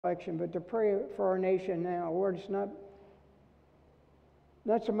election, but to pray for our nation now. Lord, it's not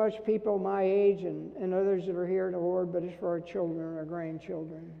so much people my age and others that are here, Lord, but it's for our children and our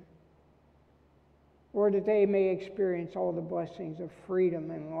grandchildren. Lord, that they may experience all the blessings of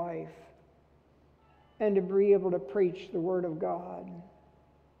freedom and life, and to be able to preach the Word of God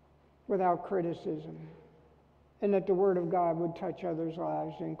without criticism, and that the Word of God would touch others'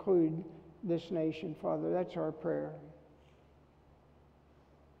 lives, include this nation, Father. That's our prayer.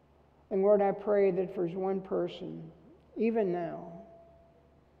 And Lord, I pray that if there's one person, even now,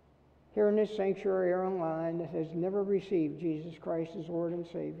 here in this sanctuary or online, that has never received Jesus Christ as Lord and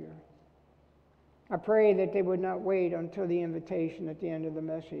Savior, I pray that they would not wait until the invitation at the end of the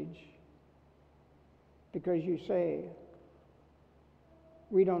message, because you say,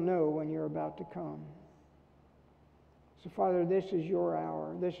 we don't know when you're about to come. So, Father, this is your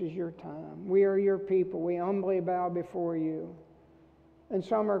hour. This is your time. We are your people. We humbly bow before you. And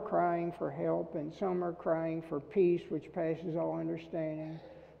some are crying for help, and some are crying for peace, which passes all understanding.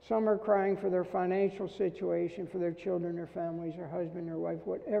 Some are crying for their financial situation, for their children, their families, their husband, their wife,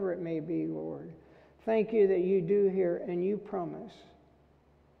 whatever it may be, Lord. Thank you that you do hear, and you promise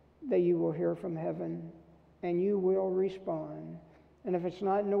that you will hear from heaven, and you will respond. And if it's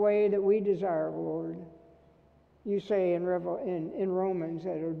not in the way that we desire, Lord, you say in Romans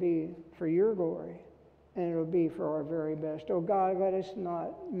that it'll be for your glory, and it'll be for our very best. Oh God, let us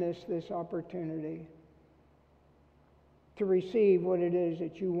not miss this opportunity to receive what it is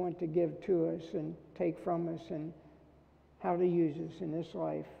that you want to give to us and take from us, and how to use us in this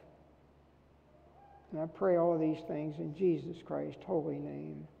life. And I pray all these things in Jesus Christ's holy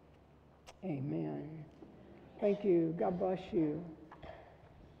name. Amen. Thank you. God bless you.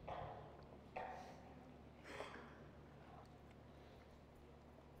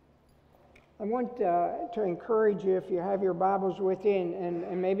 I want to encourage you, if you have your Bibles with you,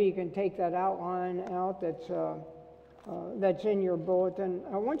 and maybe you can take that outline out that's in your bulletin.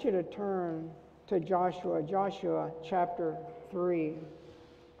 I want you to turn to Joshua chapter 3.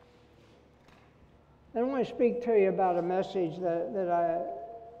 And I want to speak to you about a message that I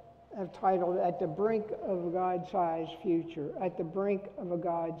have titled, At the Brink of a God-Sized Future. At the Brink of a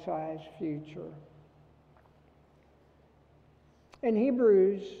God-Sized Future. In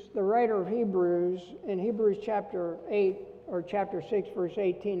Hebrews, the writer of Hebrews, in Hebrews chapter 8, or chapter 6, verse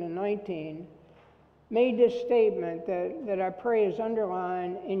 18 and 19, made this statement that I pray is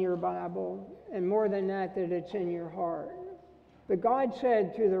underlined in your Bible, and more than that it's in your heart. But God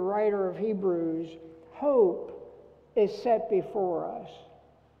said through the writer of Hebrews, hope is set before us.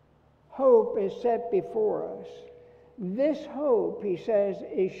 Hope is set before us. This hope, he says,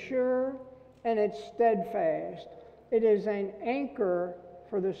 is sure and it's steadfast. It is an anchor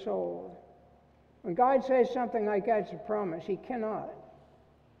for the soul. When God says something like that, it's a promise. He cannot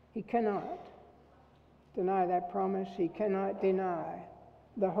deny that promise. He cannot deny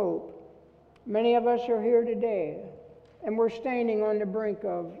the hope. Many of us are here today, and we're standing on the brink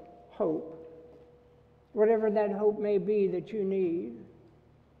of hope. Whatever that hope may be that you need.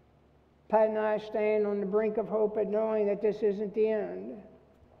 Pat and I stand on the brink of hope at knowing that this isn't the end.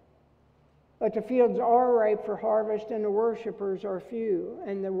 But the fields are ripe for harvest, and the worshipers are few,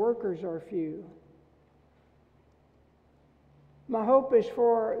 and the workers are few. My hope is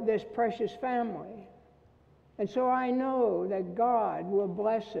for this precious family. And so I know that God will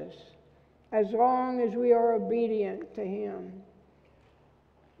bless us as long as we are obedient to Him.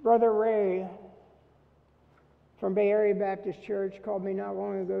 Brother Ray from Bay Area Baptist Church called me not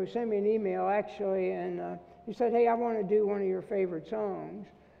long ago, sent me an email actually, and he said, hey, I want to do one of your favorite songs.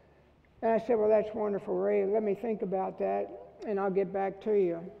 And I said, well, that's wonderful, Ray. Let me think about that, and I'll get back to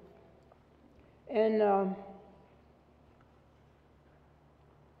you. And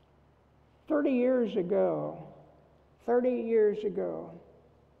 30 years ago,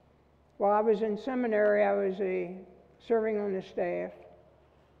 while I was in seminary, I was serving on the staff,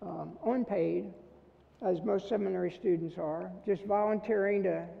 unpaid, as most seminary students are, just volunteering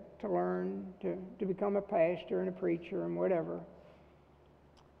to learn, to become a pastor and a preacher and whatever.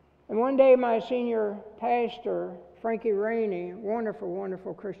 And one day my senior pastor, Frankie Rainey, wonderful,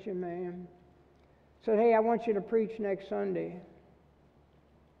 wonderful Christian man, said, hey, I want you to preach next Sunday.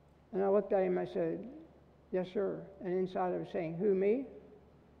 And I looked at him, I said, yes, sir. And inside I was saying, who, me?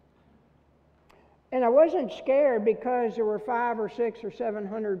 And I wasn't scared because there were 500 or 600 or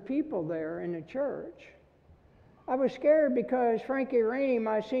 700 people there in the church. I was scared because Frankie Rainey,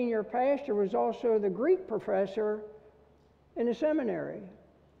 my senior pastor, was also the Greek professor in the seminary.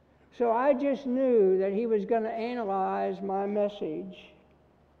 So I just knew that he was going to analyze my message.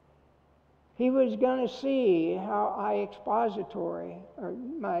 He was going to see how my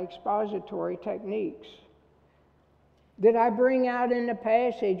expository techniques. Did I bring out in the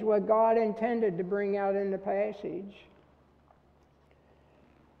passage what God intended to bring out in the passage?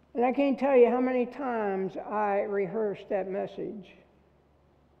 And I can't tell you how many times I rehearsed that message.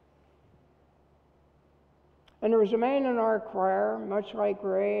 And there was a man in our choir, much like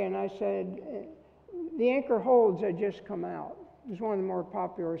Ray, and I said, The Anchor Holds had just come out. It was one of the more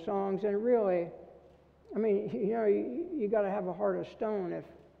popular songs, and it really, I mean, you got to have a heart of stone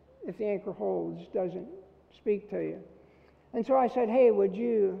if The Anchor Holds doesn't speak to you. And so I said, hey, would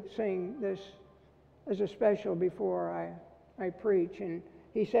you sing this as a special before I preach? And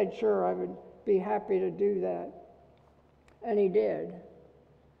he said, sure, I would be happy to do that. And he did.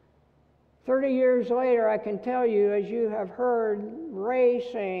 30 years later, I can tell you, as you have heard Ray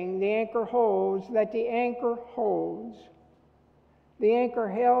sing, The Anchor Holds, that the anchor holds. The anchor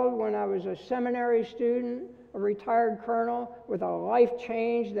held when I was a seminary student, a retired colonel, with a life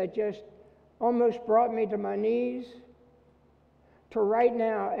change that just almost brought me to my knees, to right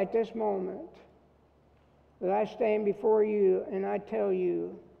now, at this moment, that I stand before you and I tell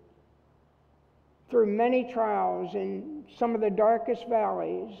you, through many trials in some of the darkest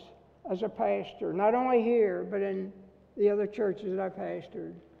valleys as a pastor, not only here, but in the other churches that I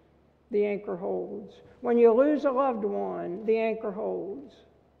pastored, the anchor holds. When you lose a loved one, the anchor holds.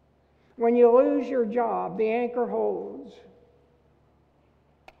 When you lose your job, the anchor holds.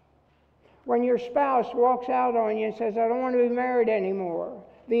 When your spouse walks out on you and says, I don't want to be married anymore,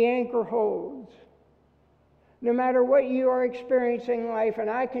 the anchor holds. No matter what you are experiencing in life, and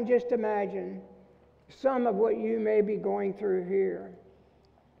I can just imagine some of what you may be going through here.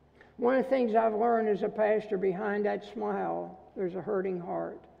 One of the things I've learned as a pastor, behind that smile, there's a hurting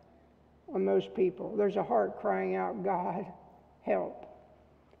heart on most people. There's a heart crying out, God, help.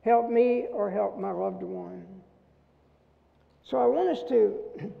 Help me or help my loved one. So I want us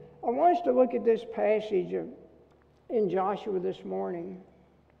to look at this passage in Joshua this morning,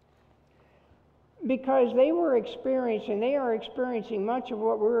 because they are experiencing much of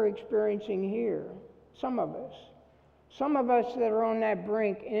what we're experiencing here. Some of us that are on that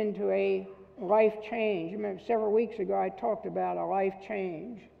brink into a life change. Remember, several weeks ago I talked about a life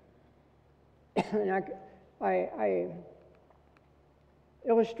change. And I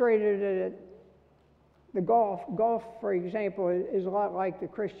illustrated it. The golf, for example, is a lot like the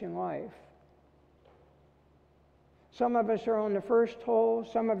Christian life. Some of us are on the first hole.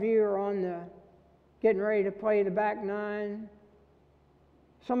 Some of you are on getting ready to play the back nine.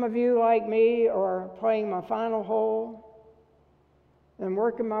 Some of you, like me, are playing my final hole and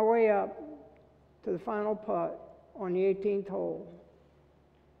working my way up to the final putt on the 18th hole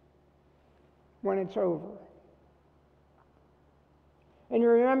when it's over. And you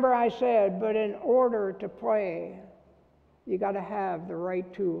remember I said, but in order to play, you got to have the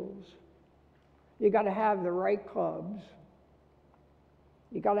right tools. You got to have the right clubs.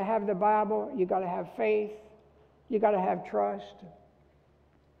 You got to have the Bible. You got to have faith. You got to have trust.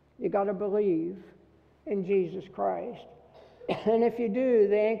 You got to believe in Jesus Christ. And if you do,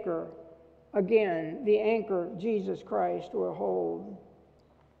 the anchor, Jesus Christ, will hold.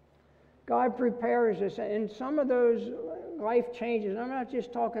 God prepares us, and some of those life changes, I'm not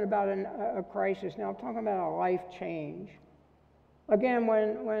just talking about a crisis now, I'm talking about a life change. Again,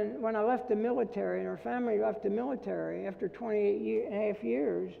 when I left the military, and our family left the military after 28 and a half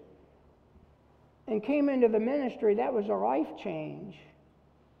years, and came into the ministry, that was a life change.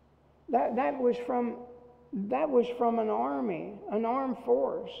 That was from an army, an armed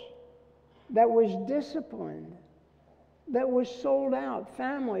force that was disciplined, that was sold out,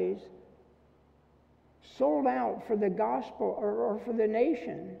 families sold out for the gospel or for the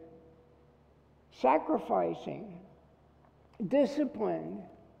nation, sacrificing, disciplined.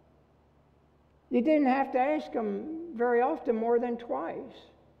 You didn't have to ask them very often, more than twice.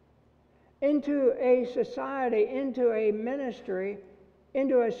 Into a society, into a ministry,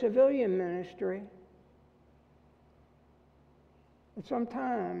 into a civilian ministry. And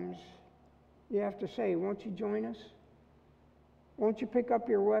sometimes you have to say, won't you join us? Won't you pick up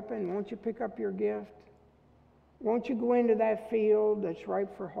your weapon? Won't you pick up your gift? Won't you go into that field that's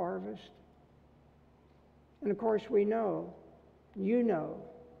ripe for harvest? And of course we know, you know,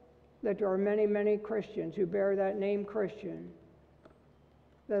 that there are many, many Christians who bear that name Christian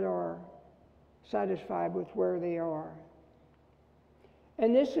that are satisfied with where they are.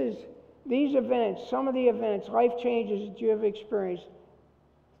 And these events, some of the events, life changes that you have experienced,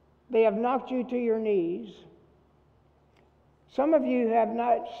 they have knocked you to your knees. Some of you have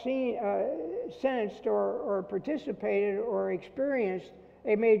not sensed or participated or experienced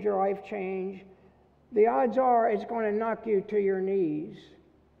a major life change, the odds are it's going to knock you to your knees.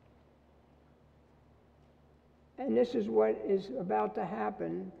 And this is what is about to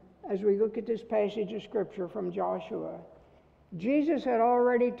happen as we look at this passage of Scripture from Joshua. Jesus had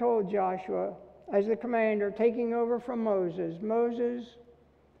already told Joshua, as the commander, taking over from Moses, Moses,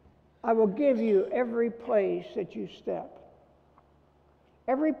 I will give you every place that you step.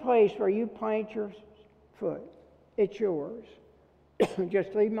 Every place where you plant your foot, it's yours.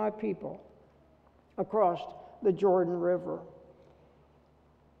 Just lead my people across the Jordan River.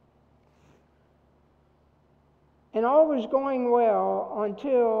 And all was going well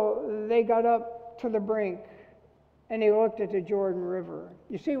until they got up to the brink and they looked at the Jordan River.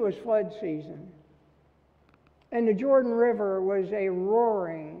 You see, it was flood season. And the Jordan River was a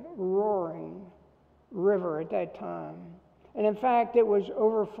roaring, roaring river at that time. And in fact, it was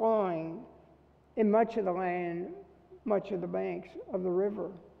overflowing in much of the land, much of the banks of the river.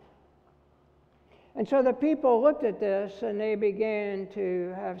 And so the people looked at this and they began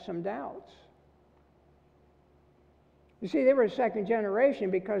to have some doubts. You see, they were a second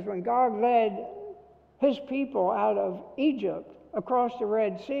generation, because when God led his people out of Egypt across the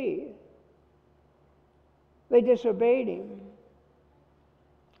Red Sea, they disobeyed him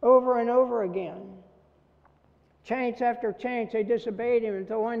over and over again. Chance after chance, they disobeyed him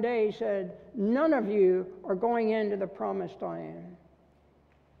until one day he said, none of you are going into the promised land.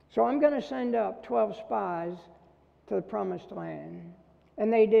 So I'm going to send up 12 spies to the promised land.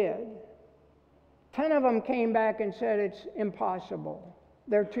 And they did. 10 of them came back and said it's impossible.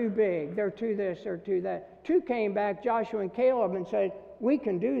 They're too big. They're too this. They're too that. 2 came back, Joshua and Caleb, and said, we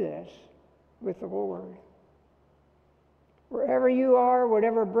can do this with the Lord. Wherever you are,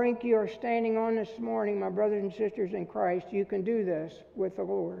 whatever brink you are standing on this morning, my brothers and sisters in Christ, you can do this with the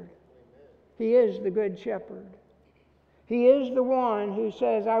Lord. He is the good shepherd. He is the one who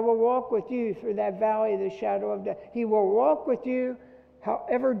says, I will walk with you through that valley of the shadow of death. He will walk with you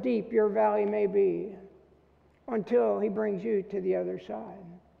however deep your valley may be until he brings you to the other side.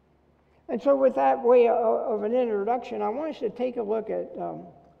 And so with that way of an introduction, I want us to take a look at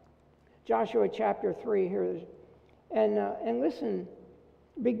Joshua chapter 3 here. And listen,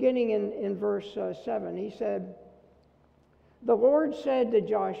 beginning in verse 7, he said, the Lord said to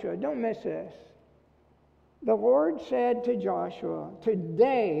Joshua, don't miss this. The Lord said to Joshua,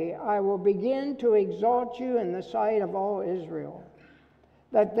 today I will begin to exalt you in the sight of all Israel,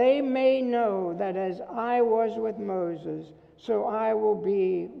 that they may know that as I was with Moses, so I will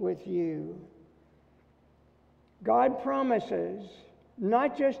be with you. God promises,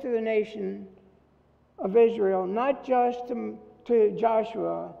 not just to the nation of Israel, not just to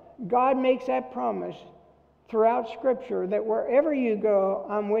Joshua, God makes that promise throughout Scripture that wherever you go,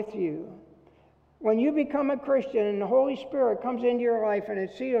 I'm with you. When you become a Christian and the Holy Spirit comes into your life and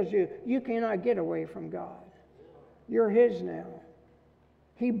it seals you, you cannot get away from God. You're his now.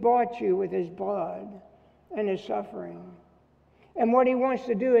 He bought you with his blood and his suffering. And what he wants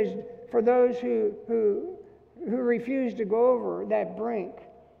to do is, for those who refuse to go over that brink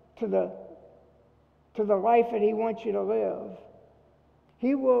to the life that he wants you to live,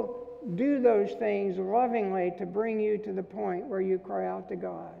 he will do those things lovingly to bring you to the point where you cry out to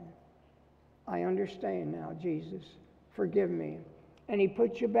God, I understand now, Jesus, forgive me. And he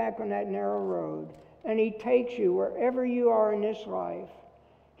puts you back on that narrow road, and he takes you wherever you are in this life.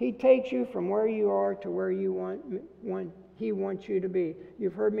 He takes you from where you are to where he wants you to be.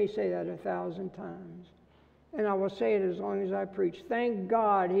 You've heard me say that 1,000 times. And I will say it as long as I preach. Thank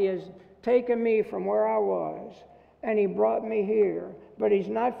God he has taken me from where I was, and he brought me here. But he's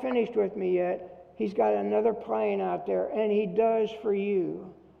not finished with me yet. He's got another plan out there, and he does for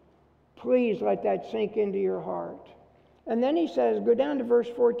you. Please let that sink into your heart. And then he says, go down to verse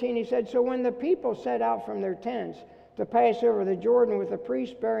 14. He said, so when the people set out from their tents to pass over the Jordan with the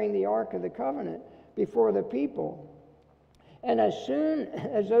priests bearing the Ark of the Covenant before the people, and as soon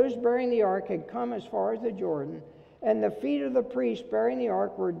as those bearing the Ark had come as far as the Jordan, and the feet of the priests bearing the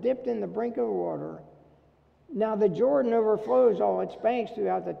Ark were dipped in the brink of water, now the Jordan overflows all its banks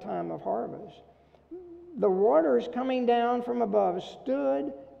throughout the time of harvest. The waters coming down from above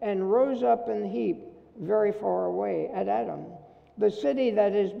stood and rose up in a heap very far away at Adam, the city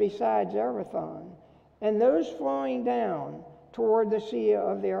that is besides Erephon, and those flowing down toward the sea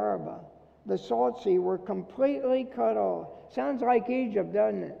of the Arabah, the salt sea, were completely cut off. Sounds like Egypt,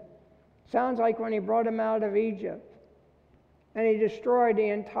 doesn't it? Sounds like when he brought them out of Egypt and he destroyed the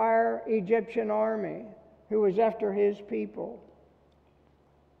entire Egyptian army who was after his people.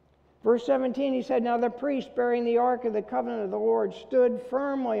 Verse 17, he said, now the priest bearing the Ark of the Covenant of the Lord stood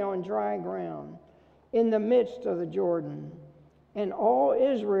firmly on dry ground in the midst of the Jordan. and all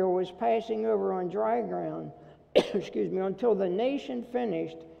Israel was passing over on dry ground, excuse me, until the nation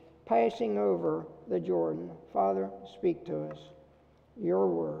finished passing over the Jordan. Father, speak to us your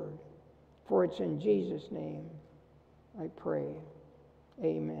word, for it's in Jesus' name I pray.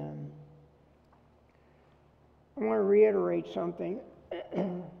 Amen. I want to reiterate something,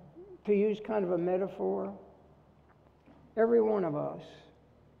 to use kind of a metaphor. Every one of us,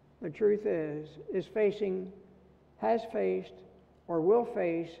 the truth is facing, has faced, or will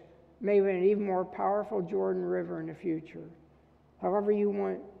face maybe an even more powerful Jordan River in the future. However you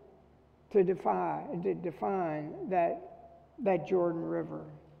want to define that Jordan River.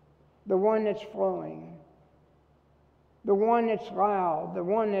 The one that's flowing. The one that's loud. The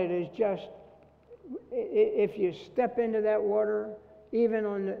one that is just, if you step into that water, even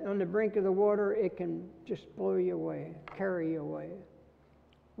on the brink of the water, it can just blow you away, carry you away.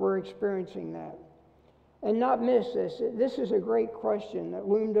 We're experiencing that. And not miss this. This is a great question that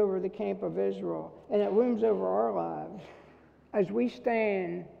loomed over the camp of Israel, and it looms over our lives as we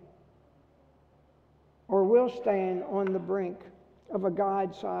stand or will stand on the brink of a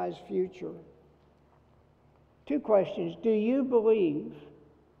God-sized future. Two questions. Do you believe?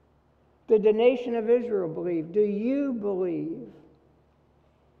 Did the nation of Israel believe? Do you believe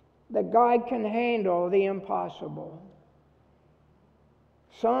that God can handle the impossible?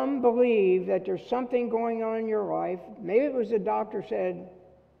 Some believe that there's something going on in your life. Maybe it was the doctor said,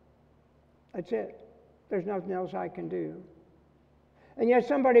 that's it. There's nothing else I can do. And yet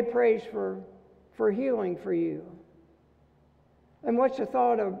somebody prays for healing for you. And what's the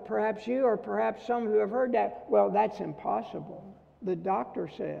thought of perhaps you or perhaps some who have heard that? Well, that's impossible. The doctor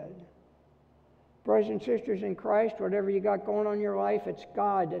said. Brothers and sisters in Christ, whatever you got going on in your life, it's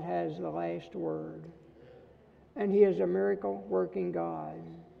God that has the last word. And He is a miracle-working God.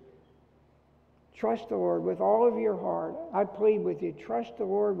 Trust the Lord with all of your heart. I plead with you, trust the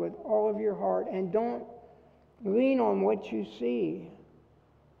Lord with all of your heart, and don't lean on what you see.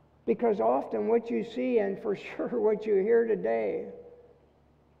 Because often what you see, and for sure what you hear today,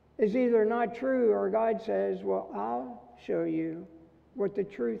 is either not true or God says, well, I'll show you what the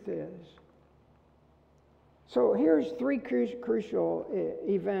truth is. So here's three crucial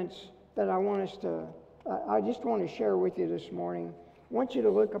events that I just want to share with you this morning. I want you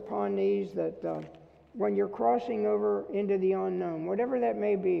to look upon these that when you're crossing over into the unknown, whatever that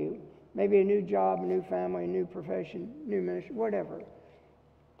may be, maybe a new job, a new family, a new profession, new ministry, whatever.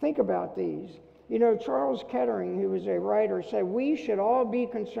 Think about these. You know, Charles Kettering, who was a writer, said we should all be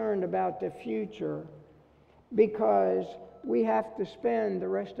concerned about the future because we have to spend the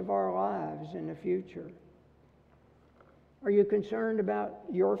rest of our lives in the future. Are you concerned about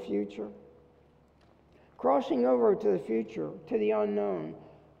your future? Crossing over to the future, to the unknown,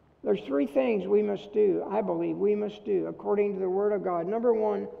 there's three things we must do, I believe we must do, according to the Word of God. Number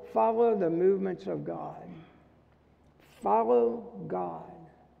one, follow the movements of God. Follow God.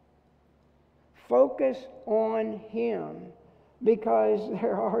 Focus on Him, because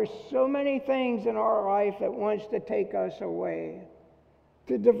there are so many things in our life that wants to take us away,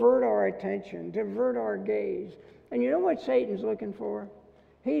 to divert our attention, divert our gaze. And you know what Satan's looking for?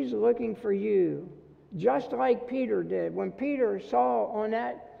 He's looking for you, just like Peter did. When Peter saw on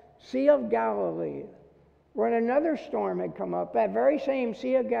that Sea of Galilee, when another storm had come up, that very same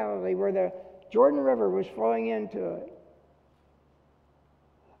Sea of Galilee where the Jordan River was flowing into it,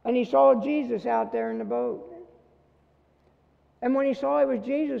 and he saw Jesus out there in the boat. And when he saw it was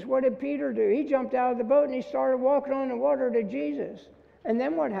Jesus, what did Peter do? He jumped out of the boat and he started walking on the water to Jesus. And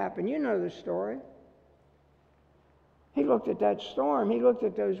then what happened? You know the story. He looked at that storm. He looked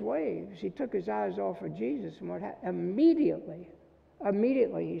at those waves. He took his eyes off of Jesus, and what happened?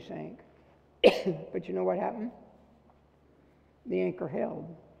 Immediately he sank. But you know what happened? The anchor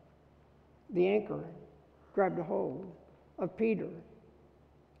held. The anchor grabbed a hold of Peter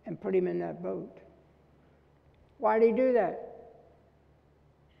and put him in that boat. Why did he do that?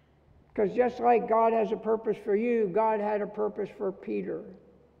 Because just like God has a purpose for you, God had a purpose for Peter.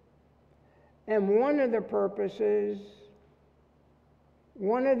 And one of the purposes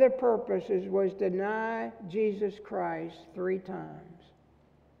was deny Jesus Christ 3 times.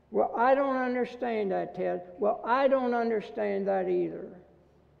 Well, I don't understand that, Ted. Well, I don't understand that either.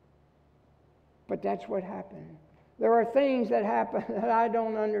 But that's what happened. There are things that happen that I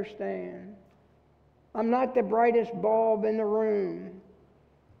don't understand. I'm not the brightest bulb in the room.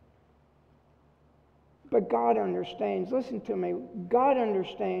 But God understands. Listen to me. God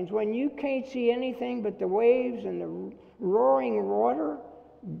understands. When you can't see anything but the waves and the roaring water,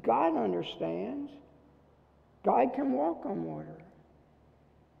 God understands. God can walk on water.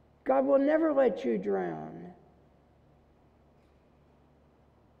 God will never let you drown.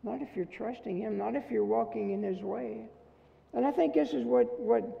 Not if you're trusting Him, not if you're walking in His way. And I think this is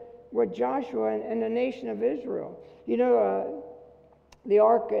what Joshua and the nation of Israel, the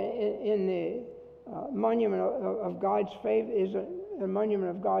ark in the monument of God's faith is a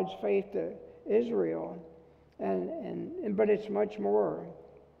monument of God's faith to Israel, but it's much more.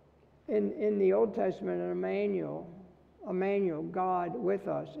 In the Old Testament, Emmanuel, God with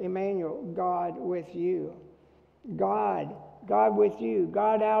us. Emmanuel, God with you. God with you.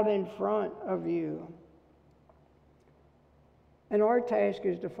 God out in front of you. And our task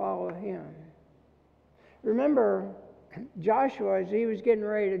is to follow Him. Remember, Joshua, as he was getting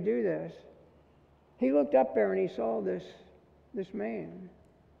ready to do this, he looked up there and he saw this man.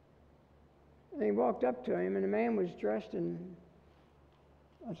 And he walked up to him, and the man was dressed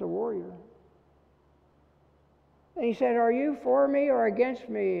as a warrior. And he said, "Are you for me or against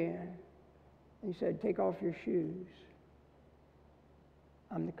me?" And he said, "Take off your shoes.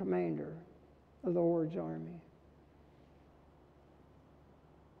 I'm the commander of the Lord's army."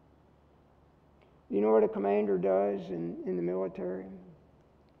 You know what a commander does in the military?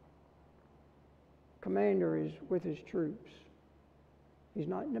 Commander is with his troops. He's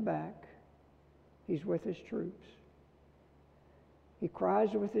not in the back. He's with his troops. He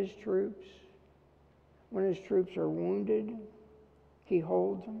cries with his troops. When his troops are wounded, he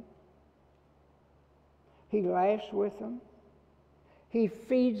holds them. He laughs with them. He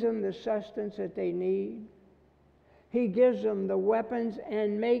feeds them the sustenance that they need. He gives them the weapons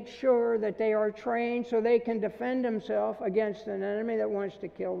and makes sure that they are trained so they can defend themselves against an enemy that wants to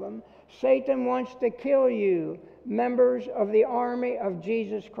kill them. Satan wants to kill you, members of the army of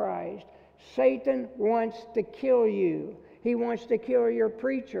Jesus Christ. Satan wants to kill you. He wants to kill your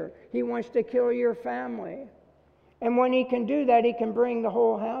preacher. He wants to kill your family. And when he can do that, he can bring the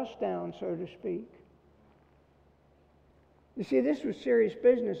whole house down, so to speak. You see, this was serious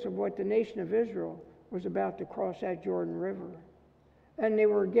business of what the nation of Israel was about to cross that Jordan River. And they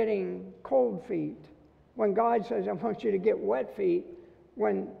were getting cold feet. When God says, "I want you to get wet feet,"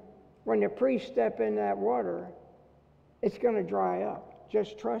 when the priests step in that water, it's going to dry up.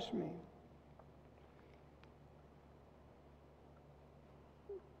 Just trust me.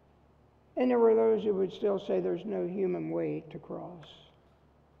 And there were those who would still say there's no human way to cross.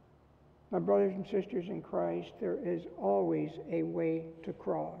 My brothers and sisters in Christ, there is always a way to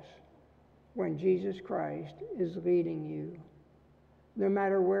cross when Jesus Christ is leading you, no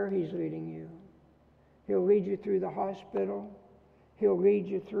matter where He's leading you. He'll lead you through the hospital. He'll lead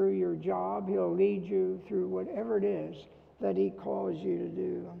you through your job. He'll lead you through whatever it is that He calls you to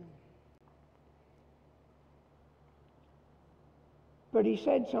do. But He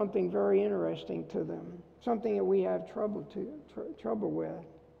said something very interesting to them, something that we have trouble with.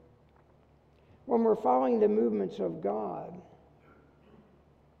 When we're following the movements of God,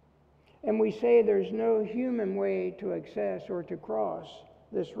 and we say there's no human way to access or to cross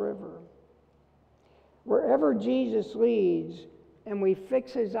this river, wherever Jesus leads and we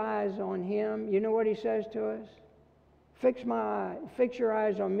fix His eyes on Him, you know what He says to us? Fix your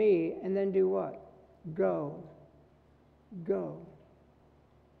eyes on me, and then do what? Go. Go.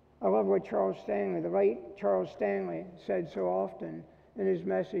 I love what the late Charles Stanley said so often in his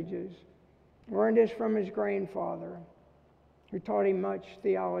messages. Learned this from his grandfather, who taught him much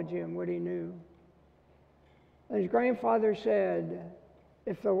theology and what he knew. And his grandfather said,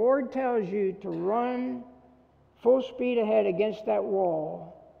 if the Lord tells you to run full speed ahead against that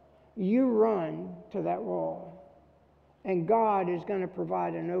wall, you run to that wall. And God is going to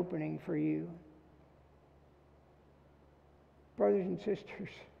provide an opening for you. Brothers and sisters,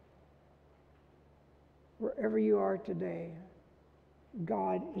 wherever you are today,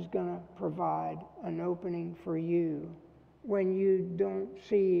 God is going to provide an opening for you when you don't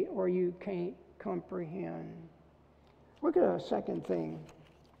see or you can't comprehend. Look at a second thing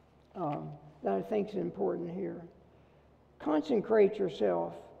that I think is important here. Consecrate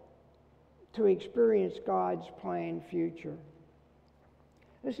yourself to experience God's planned future.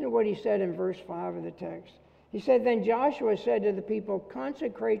 Listen to what he said in verse 5 of the text. He said, Then Joshua said to the people,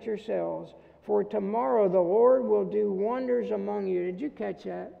 consecrate yourselves, for tomorrow the Lord will do wonders among you. Did you catch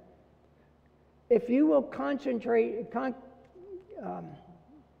that? If you will consecrate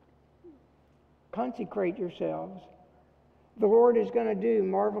yourselves, the Lord is going to do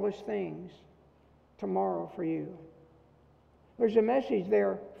marvelous things tomorrow for you. There's a message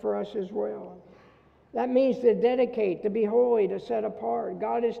there for us as well. That means to dedicate, to be holy, to set apart.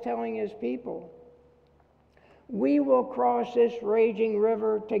 God is telling His people, we will cross this raging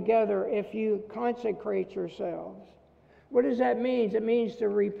river together if you consecrate yourselves. What does that mean? It means to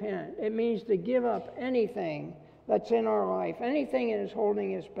repent. It means to give up anything that's in our life, anything that is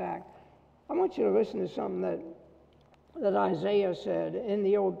holding us back. I want you to listen to something that Isaiah said in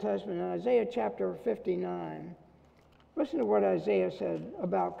the Old Testament, in Isaiah chapter 59. Listen to what Isaiah said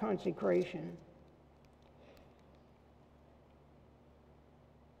about consecration.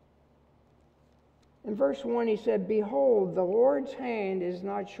 In verse 1 he said, "Behold, the Lord's hand is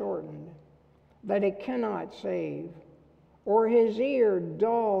not shortened, that it cannot save, or his ear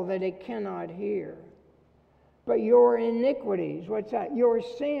dull, that it cannot hear. But your iniquities," what's that? Your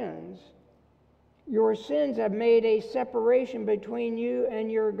sins have made a separation between you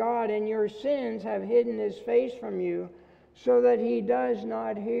and your God, and your sins have hidden his face from you, so that he does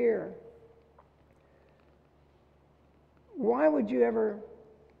not hear. Why would you ever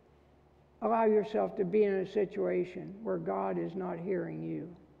allow yourself to be in a situation where God is not hearing you,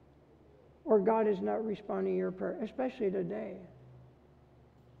 or God is not responding to your prayer, especially today?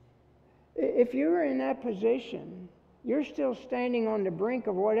 If you're in that position, you're still standing on the brink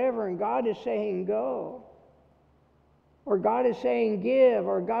of whatever, and God is saying go, or God is saying give,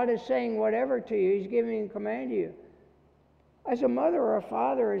 or God is saying whatever to you. He's giving a command to you. As a mother or a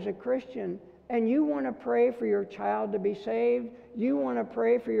father, as a Christian, and you want to pray for your child to be saved, you want to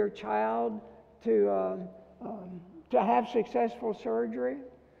pray for your child to have successful surgery,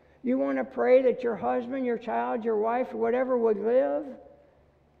 you want to pray that your husband, your child, your wife, whatever would live,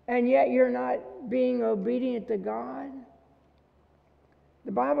 and yet you're not being obedient to God.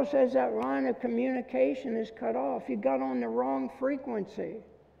 The Bible says that line of communication is cut off. You got on the wrong frequency.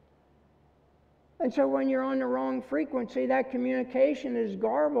 And so when you're on the wrong frequency, that communication is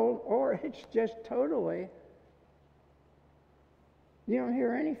garbled, or it's just totally, you don't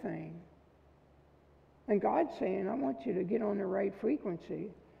hear anything. And God's saying, I want you to get on the right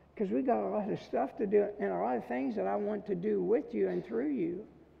frequency, because we got a lot of stuff to do and a lot of things that I want to do with you and through you.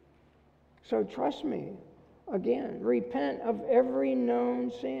 So trust me. Again, repent of every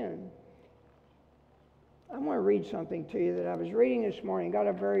known sin. I want to read something to you that I was reading this morning. Got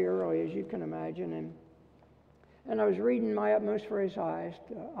up very early, as you can imagine, and I was reading My Utmost for His Highest,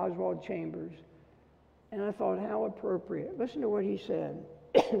 Oswald Chambers, and I thought, how appropriate. Listen to what he said.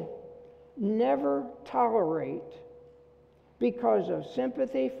 Never tolerate, because of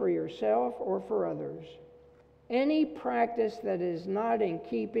sympathy for yourself or for others, any practice that is not in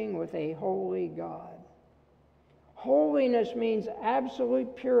keeping with a holy God. Holiness means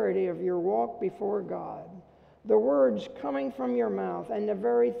absolute purity of your walk before God. The words coming from your mouth and the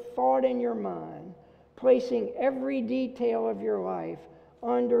very thought in your mind, placing every detail of your life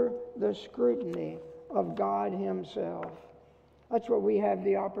under the scrutiny of God Himself. That's what we have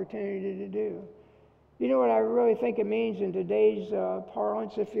the opportunity to do. You know what I really think it means in today's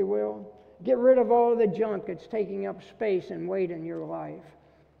parlance, if you will? Get rid of all the junk that's taking up space and weight in your life.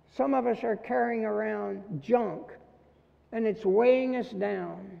 Some of us are carrying around junk, and it's weighing us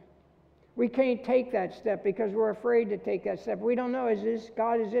down. We can't take that step because we're afraid to take that step. We don't know, is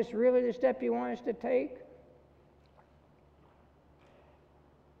this really the step you want us to take?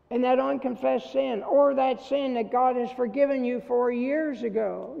 And that unconfessed sin, or that sin that God has forgiven you for years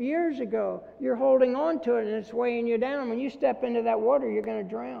ago, you're holding on to it and it's weighing you down. When you step into that water, you're going to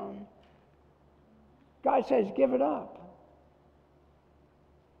drown. God says, give it up.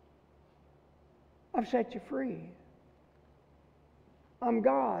 I've set you free. I'm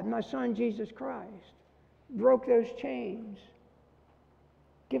God. My Son, Jesus Christ, broke those chains.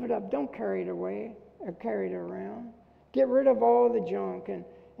 Give it up. Don't carry it away or carry it around. Get rid of all the junk.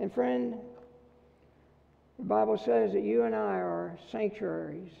 And friend, the Bible says that you and I are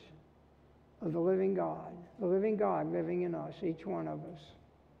sanctuaries of the living God living in us, each one of us.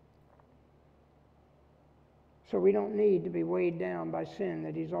 So we don't need to be weighed down by sin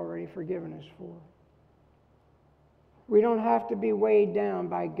that He's already forgiven us for. We don't have to be weighed down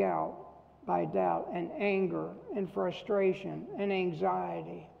by doubt and anger and frustration and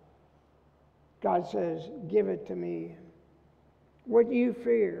anxiety. God says, give it to me. What you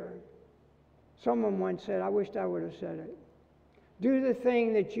fear. Someone once said, I wished I would have said it. Do the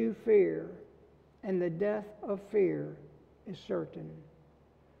thing that you fear, and the death of fear is certain.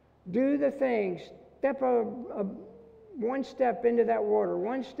 Do the things. Step one step into that water,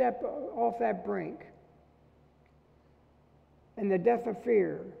 one step off that brink, and the death of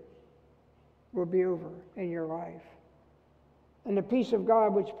fear will be over in your life. And the peace of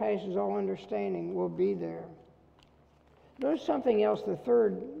God, which passes all understanding, will be there. Notice something else, the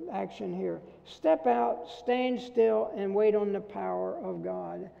third action here. Step out, stand still, and wait on the power of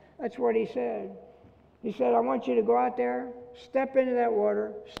God. That's what He said. He said, I want you to go out there, step into that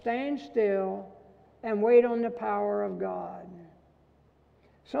water, stand still, and wait on the power of God.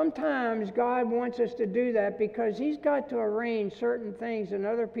 Sometimes God wants us to do that because He's got to arrange certain things in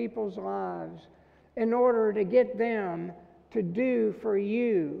other people's lives in order to get them to do for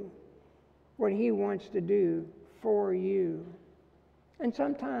you what He wants to do for you. And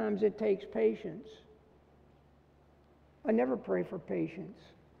sometimes it takes patience. I never pray for patience.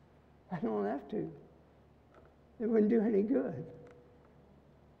 I don't have to. It wouldn't do any good.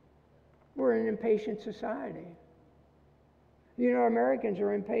 We're an impatient society. You know, Americans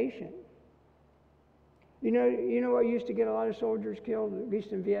are impatient. You know what used to get a lot of soldiers killed, at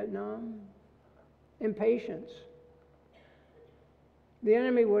least in Vietnam? Impatience. The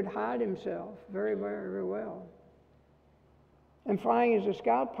enemy would hide himself very, very, very well. And flying as a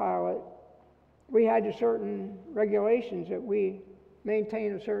scout pilot, we had certain regulations that we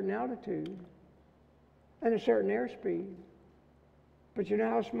maintain a certain altitude and a certain airspeed. But you know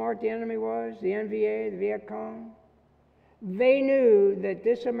how smart the enemy was? The NVA, the Viet Cong? They knew that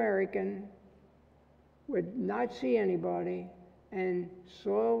this American would not see anybody, and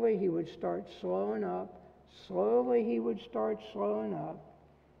slowly he would start slowing up. Slowly he would start slowing up.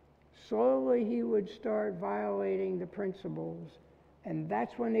 Slowly he would start violating the principles, and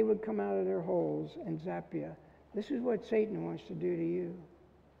that's when they would come out of their holes and zap you. This is what Satan wants to do to you.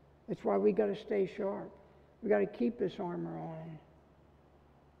 That's why we got to stay sharp. We got to keep this armor on.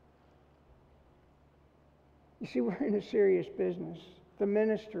 You see, we're in a serious business. The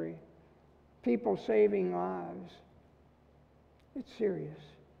ministry, people saving lives. It's serious.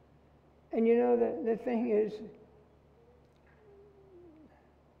 And you know, the thing is,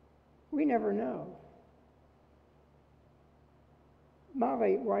 we never know. My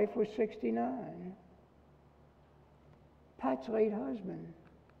late wife was 69. Pat's late husband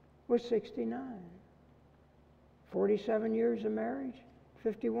was 69. 47 years of marriage,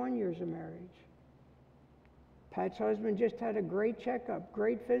 51 years of marriage. Pat's husband just had a great checkup,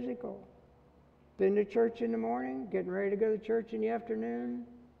 great physical. Been to church in the morning, getting ready to go to church in the afternoon,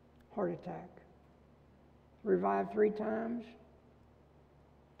 heart attack. Revived 3 times.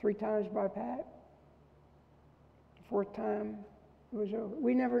 3 times by Pat. 4th time it was over.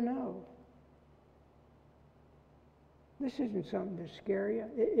 We never know. This isn't something to scare you.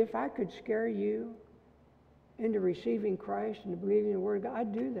 If I could scare you into receiving Christ and believing the Word of God,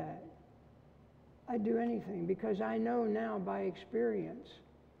 I'd do that. I'd do anything because I know now by experience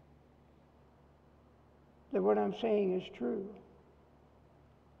that what I'm saying is true.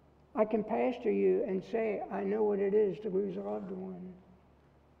 I can pastor you and say, I know what it is to lose a loved one.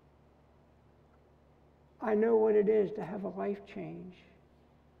 I know what it is to have a life change.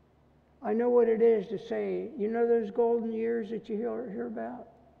 I know what it is to say, you know those golden years that you hear about?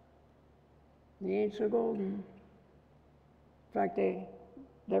 They ain't so golden. In fact,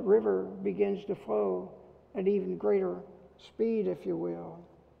 that river begins to flow at even greater speed, if you will.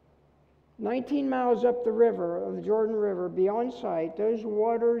 19 miles up the river of the Jordan River, beyond sight, those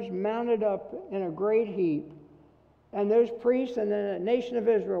waters mounted up in a great heap. And those priests and the nation of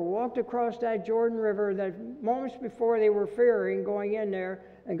Israel walked across that Jordan River that moments before they were fearing going in there.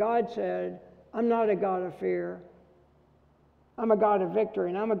 And God said, I'm not a God of fear. I'm a God of victory,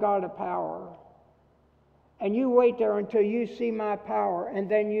 and I'm a God of power. And you wait there until you see my power, and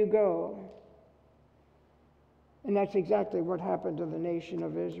then you go. And that's exactly what happened to the nation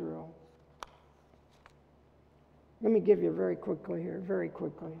of Israel. Let me give you very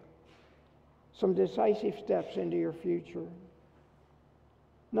quickly, some decisive steps into your future.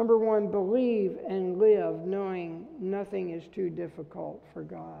 Number 1, believe and live knowing nothing is too difficult for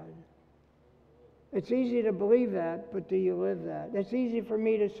God. It's easy to believe that, but do you live that? It's easy for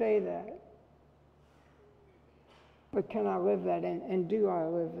me to say that. But can I live that, and do I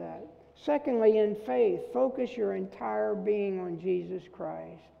live that? Secondly, in faith, focus your entire being on Jesus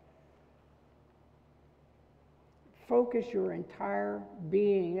Christ. Focus your entire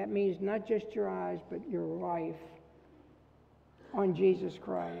being. That means not just your eyes, but your life on Jesus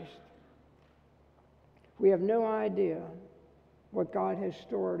Christ. We have no idea what God has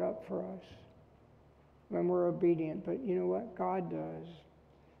stored up for us when we're obedient, but you know what? God does.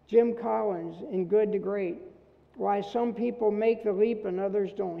 Jim Collins, in Good to Great, Why Some People Make the Leap and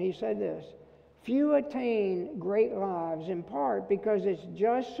Others Don't. He said this, few attain great lives in part because it's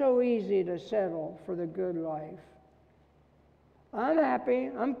just so easy to settle for the good life. I'm happy,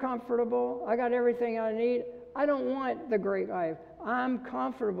 I'm comfortable, I got everything I need. I don't want the great life. I'm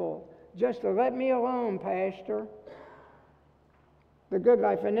comfortable. Just to let me alone, Pastor. The good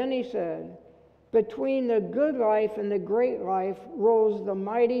life. And then he said, between the good life and the great life rolls the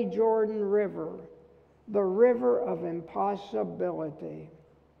mighty Jordan River, the river of impossibility.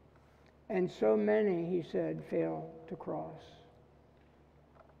 And so many, he said, fail to cross.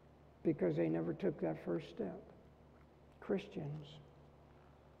 because they never took that first step. Christians.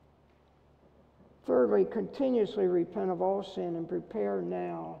 Thirdly, continuously repent of all sin and prepare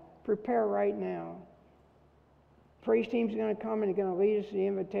now. Prepare right now. Praise team's going to come and they're going to lead us to the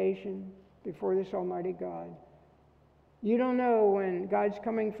invitation before this Almighty God. You don't know when God's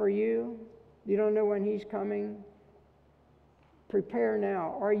coming for you. You don't know when He's coming. Prepare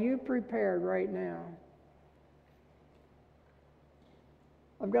now. Are you prepared right now?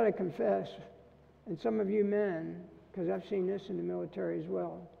 I've got to confess, and some of you men, because I've seen this in the military as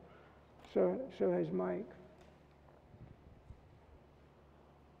well, so has Mike.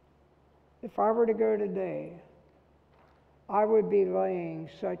 If I were to go today, I would be laying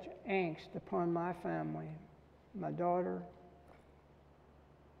such angst upon my family, my daughter,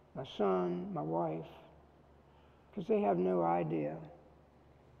 my son, my wife, because they have no idea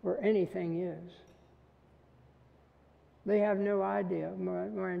where anything is. They have no idea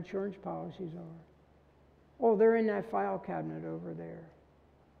what my insurance policies are. Oh, they're in that file cabinet over there.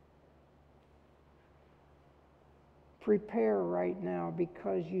 Prepare right now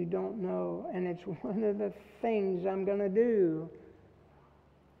because you don't know, and it's one of the things I'm going to do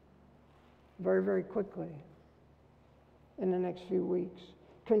very, very quickly in the next few weeks.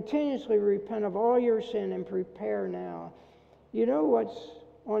 Continuously repent of all your sin and prepare now. You know what's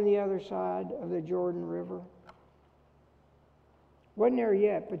on the other side of the Jordan River? Wasn't there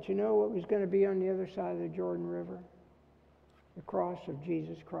yet, but you know what was going to be on the other side of the Jordan River? The cross of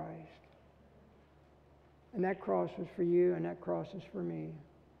Jesus Christ. And that cross was for you, and that cross is for me.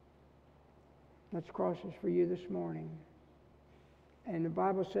 That cross is for you this morning. And the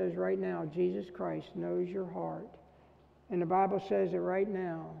Bible says right now, Jesus Christ knows your heart. And the Bible says that right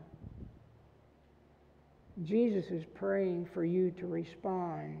now, Jesus is praying for you to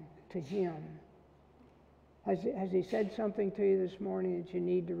respond to Him. Has He said something to you this morning that you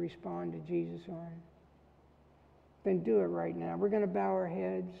need to respond to Jesus on? Then do it right now. We're going to bow our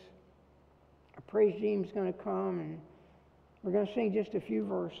heads. Our praise team's going to come, and we're going to sing just a few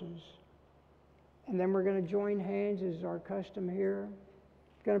verses. And then we're going to join hands, as is our custom here.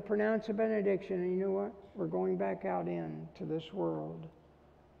 Going to pronounce a benediction, and you know what? We're going back out into this world.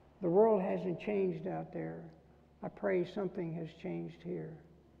 The world hasn't changed out there. I pray something has changed here.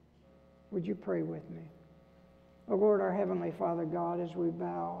 Would you pray with me? Oh Lord, our Heavenly Father God, as we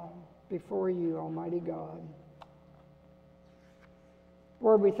bow before you, Almighty God.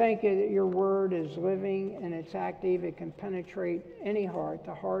 Lord, we thank you that your word is living and it's active. It can penetrate any heart,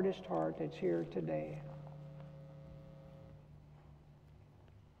 the hardest heart that's here today.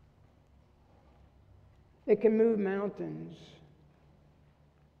 It can move mountains.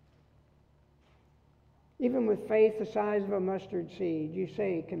 Even with faith the size of a mustard seed, you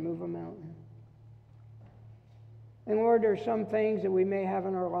say it can move a mountain. And Lord, there are some things that we may have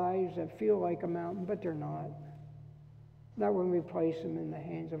in our lives that feel like a mountain, but they're not. Not when we place them in the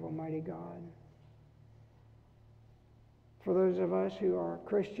hands of Almighty God. For those of us who are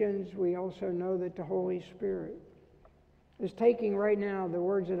Christians, we also know that the Holy Spirit is taking right now the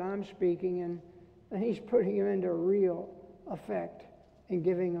words that I'm speaking and He's putting them into real effect and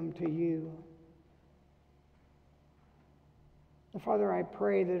giving them to you. And Father, I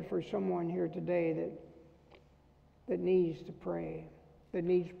pray that for someone here today that needs to pray, that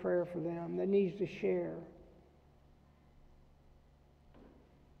needs prayer for them, that needs to share.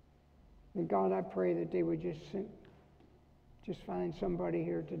 And God, I pray that they would just find somebody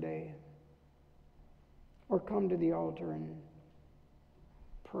here today, or come to the altar and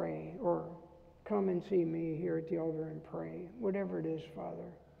pray, or come and see me here at the altar and pray. Whatever it is, Father,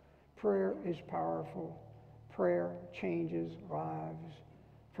 prayer is powerful. Prayer changes lives.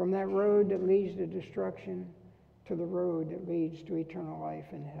 From that road that leads to destruction to the road that leads to eternal life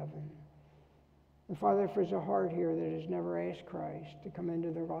in heaven. And Father, if there's a heart here that has never asked Christ to come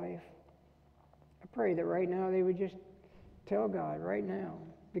into their life, I pray that right now they would just tell God right now,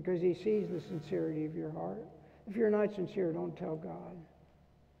 because He sees the sincerity of your heart. If you're not sincere, don't tell God.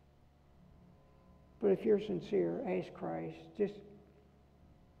 But if you're sincere, ask Christ, just,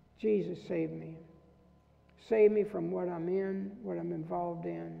 Jesus, save me. Save me from what I'm in, what I'm involved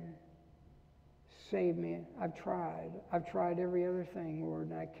in. Save me. I've tried every other thing, Lord,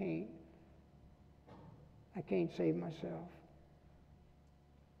 and I can't save myself.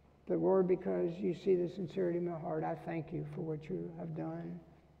 But Lord, because you see the sincerity in my heart, I thank you for what you have done.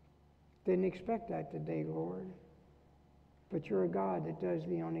 Didn't expect that today, Lord. But you're a God that does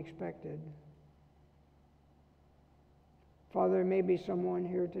the unexpected. Father, there may be someone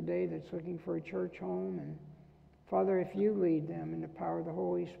here today that's looking for a church home, and Father, if you lead them in the power of the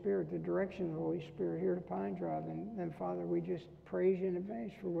Holy Spirit, the direction of the Holy Spirit here to Pine Drive, then Father, we just praise you in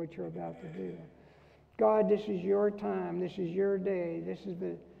advance for what you're about to do. God, this is your time. This is your day.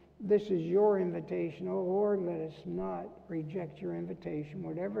 This is your invitation. Oh Lord, let us not reject your invitation,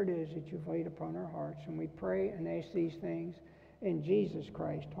 whatever it is that you've laid upon our hearts. And we pray and ask these things in Jesus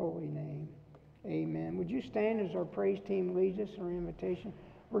Christ's holy name. Amen. Would you stand as our praise team leads us in our invitation?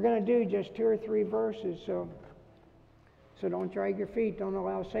 We're going to do just 2 or 3 verses, so don't drag your feet. Don't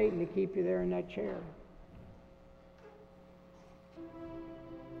allow Satan to keep you there in that chair.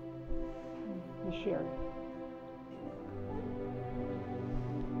 Miss Sherry.